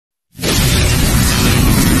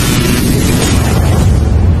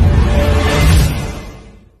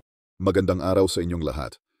Magandang araw sa inyong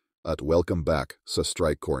lahat at welcome back sa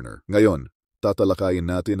Strike Corner. Ngayon, tatalakayin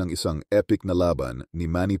natin ang isang epic na laban ni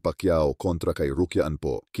Manny Pacquiao kontra kay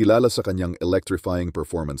Ganyan. Kilala sa kanyang electrifying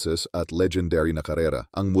performances at legendary na karera,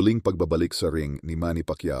 ang muling pagbabalik sa ring ni Manny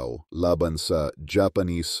Pacquiao laban sa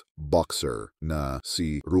Japanese boxer na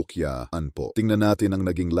si Ganyan. Tingnan natin ang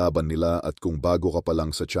naging laban nila at kung bago ka pa lang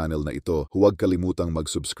sa channel na ito, huwag kalimutang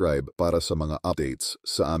mag-subscribe para sa mga updates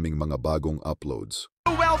sa aming mga bagong uploads.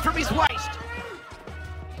 Well from his waist.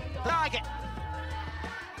 Target.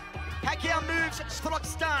 Pacquiao moves, stock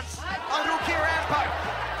stance on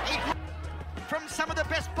Ganyan. From some of the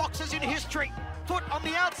best boxers in history. Foot on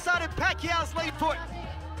the outside of Pacquiao's lead foot.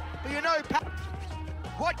 But you know,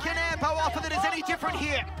 what can Ampo offer that is any different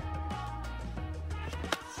here?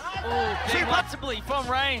 Oh, possibly from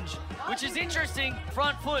range, which is interesting.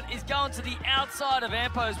 Front foot is going to the outside of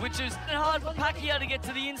Ampo's, which is hard for Pacquiao to get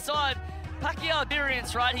to the inside. Pacquiao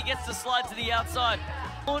experience, right? He gets to slide to the outside.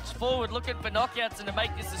 Launch forward, looking for knockouts and to make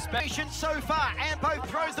this a special. So far, Ampo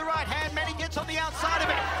throws the right hand. Manny gets on the outside of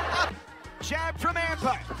it. Up. Jab from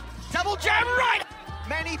Ampo. Double jab right.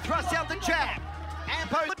 Manny thrusts out the jab.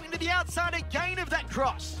 Ampo into the outside again of that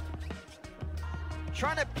cross.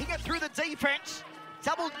 Trying to ping it through the defense.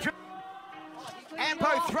 Double.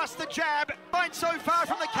 Ampo thrusts the jab. Line so far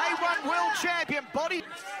from the K1 World Champion. Body.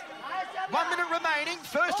 1 minute remaining.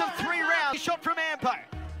 First of 3 rounds. Shot from Ampo.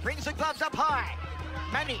 Brings the gloves up high.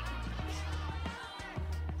 Manny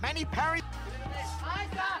parry.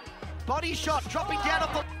 Body shot dropping down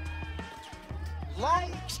off the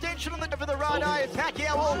long extension on the over the right eye.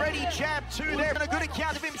 Pacquiao already jabbed 2 there. And a good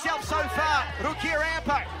account of himself so far.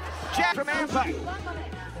 Ganyan. Jab from Ampo.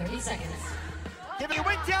 30 seconds. He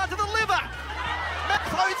went down to the liver. That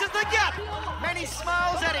closes the gap. Manny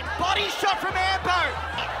smiles at him. Body shot from Ampo.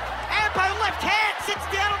 Ampo left hand sits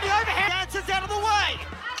down on the overhand. Dances out of the way.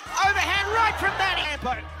 Overhand right from Manny.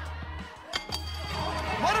 Ampo.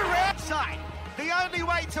 What a round side. The only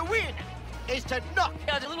way to win is to knock.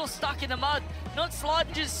 A little stuck in the mud, not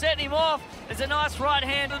sliding, just setting him off. There's a nice right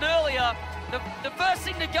hand earlier. The first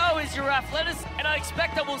thing to go is your athleticism, and I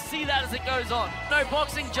expect that we'll see that as it goes on. No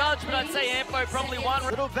boxing judge, but I'd say Ampo probably won.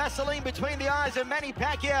 Little Vaseline between the eyes of Manny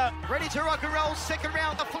Pacquiao. Ready to rock and roll. Second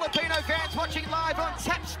round. The Filipino fans watching live on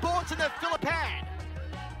Tap Sports in the Philippines.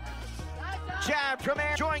 Jab from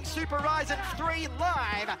Ampo. Enjoying Super Ryzen 3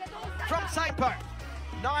 live from Sampo.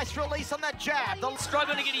 Nice release on that jab. The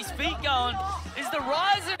struggling to get his feet going is the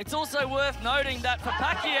Ryzen. It's also worth noting that for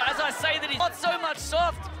Pacquiao, as I say, that he's not so much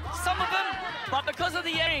soft. Some of them, but because of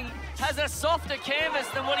the ring, has a softer canvas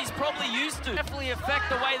than what he's probably used to. Definitely affect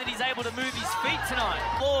the way that he's able to move his feet tonight.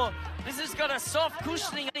 Or this has got a soft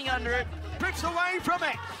cushioning under it. Drifts away from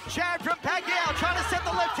it. Jab from Pacquiao trying to set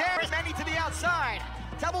the left hand. Manny to the outside.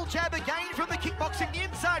 Double jab again from the kickboxing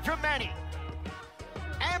inside from Manny.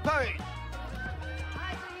 Ampo.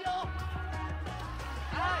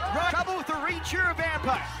 Right. Trouble with the reach here of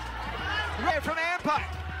Ampo. Right from Ampo.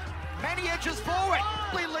 Manny edges forward.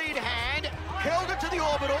 Lead hand. Held it to the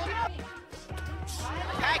orbital.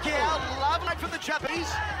 Pacquiao, lovely from the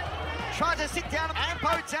Japanese. Tries to sit down.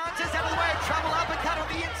 Ampo dances out of the way of trouble. Uppercut on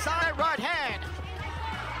the inside. Right hand.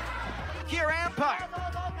 Here Ampo.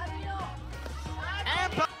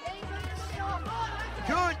 Ampo.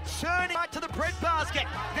 Good turning right to the bread basket.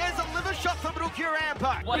 There's a liver shot from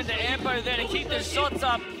Ganyan. Wanted the Ampo there to keep the shots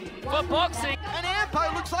up for boxing. And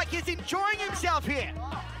Ampo looks like he's enjoying himself here.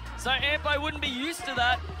 So Ampo wouldn't be used to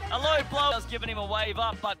that. A low blow has given him a wave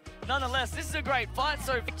up, but nonetheless, this is a great fight.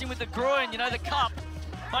 So victim with the groin, you know, the cup.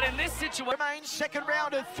 But in this situation, remains second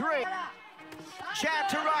round of 3. Jab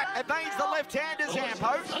to right, evades the left-handers,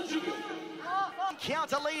 Ampo.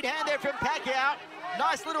 Counter lead hand there from Pacquiao.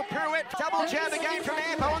 Nice little pirouette, double jab again from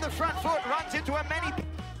Ampo on the front foot, runs into a Manny.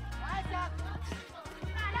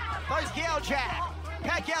 Pacquiao jab.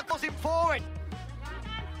 Pacquiao calls him forward.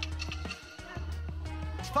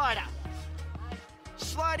 Fighter.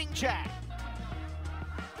 Sliding jab.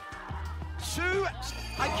 To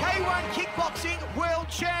a K1 kickboxing world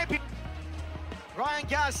champion. Ryan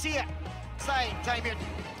Garcia. Say, Damien.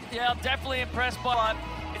 Yeah, I'm definitely impressed by it.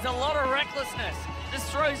 It's a lot of recklessness. Just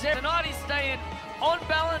throws out. Tonight he's staying on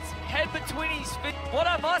balance, head between his feet. What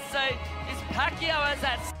I must say is Pacquiao has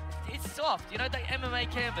that, it's soft, you know, the MMA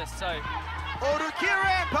canvas, so.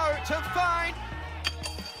 Ganyan to find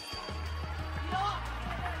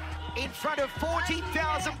in front of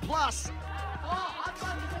 40,000 plus.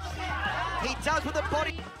 He does with the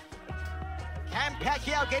body. Can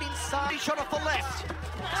Pacquiao get inside? Shot off the left.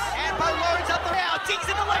 Ampo loads up the round, digs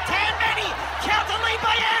in the left hand, Manny. Counter lead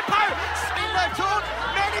by Ampo. Spin left hook,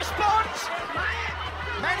 Manny responds.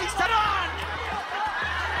 Manny's done on.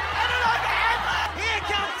 And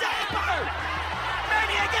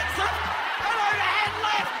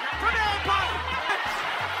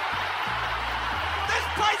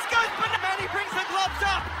place goes, but Manny brings the gloves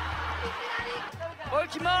up.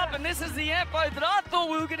 Woke him up, and this is the ampo that I thought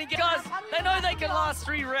we were going to get. Guys, they know they can last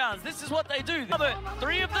 3 rounds. This is what they do. But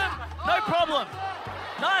 3 of them, no problem.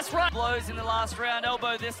 Nice right blows in the last round.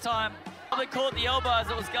 Elbow this time. They caught the elbow as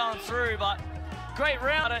it was going through, but great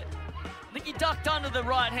round. I think he ducked under the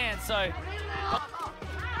right hand, so.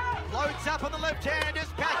 Loads up on the left hand, is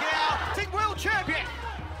Pacquiao. Ting world champion.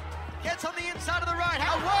 Gets on the inside of the right hand.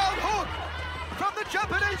 A wild hook from the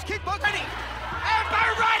Japanese kickboxer. Ampo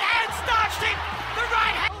right hand starched him. The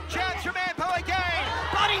right hand. Chance from Ampo again.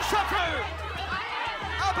 Body shot through.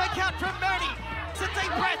 Uppercut from Manny. It's a deep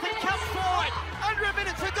breath and comes forward. Under a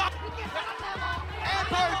minute to go.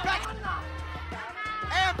 Ampo back.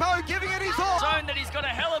 Ampo giving it his all. Shown that he's got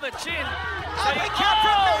a hell of a chin. Uppercut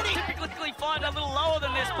from Manny. Typically find a little lower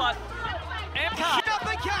than this, but Ampo.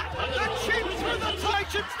 Uppercut. The chin through the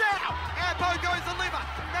tights now. Ampo goes the liver.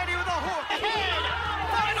 Manny with a hook. Ahead.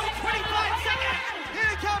 Final 25 seconds.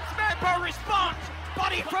 Here comes Ampo. Response.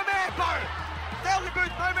 Body from Ampo. They'll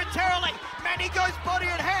reboot momentarily. Manny goes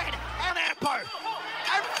body and head. And Ampo.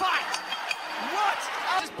 And fight. What?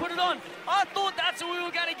 Just put it on. I thought that's what we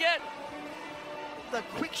were going to get. The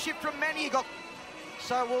quick shift from Manny got.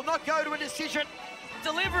 So we'll not go to a decision.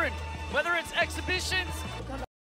 Delivering. Whether it's exhibitions,